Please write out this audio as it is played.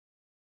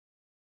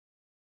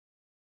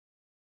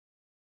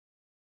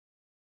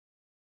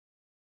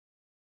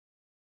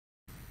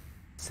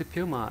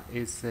C-puma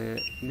is an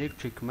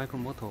electric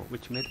micromotor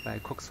which made by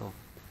COXO.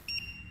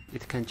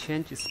 It can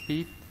change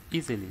speed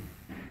easily,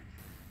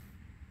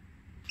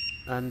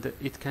 and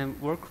it can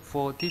work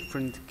for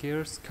different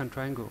gears can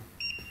triangle,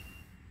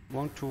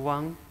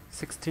 1-to-1,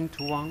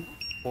 16-to-1,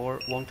 or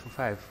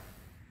 1-to-5,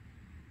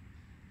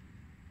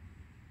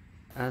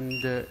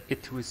 and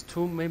it with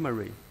 2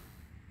 memory.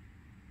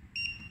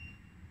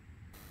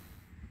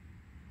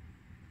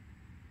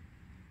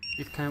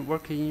 It can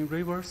work in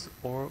reverse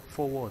or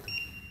forward.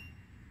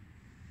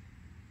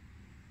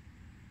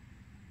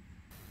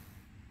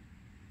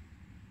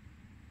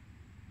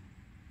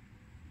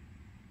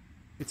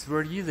 It's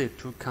very easy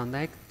to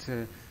connect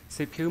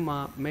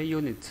C-puma main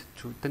unit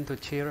to dental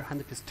chair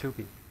handpiece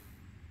tubing.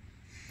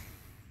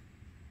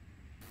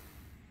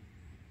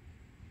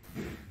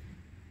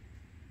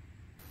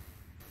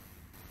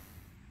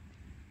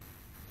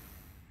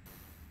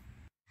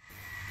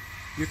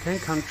 You can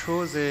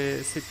control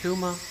the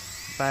C-puma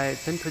by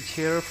dental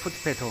chair foot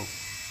pedal.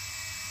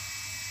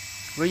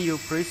 When you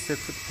press the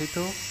foot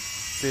pedal,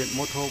 the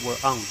motor will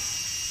on.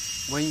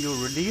 When you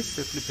release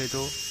the foot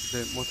pedal,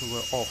 the motor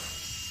will off.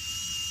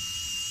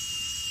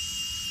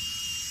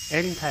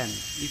 Anytime,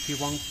 if you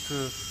want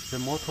the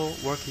motor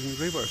work in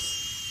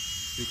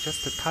reverse, you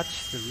just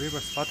touch the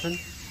reverse button,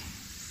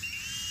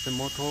 the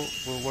motor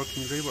will work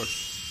in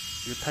reverse.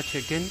 You touch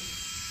again,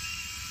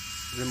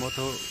 the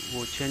motor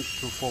will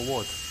change to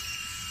forward.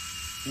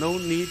 No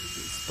need to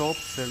stop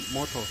the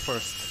motor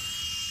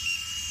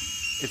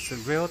first. It's a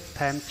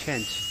real-time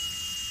change.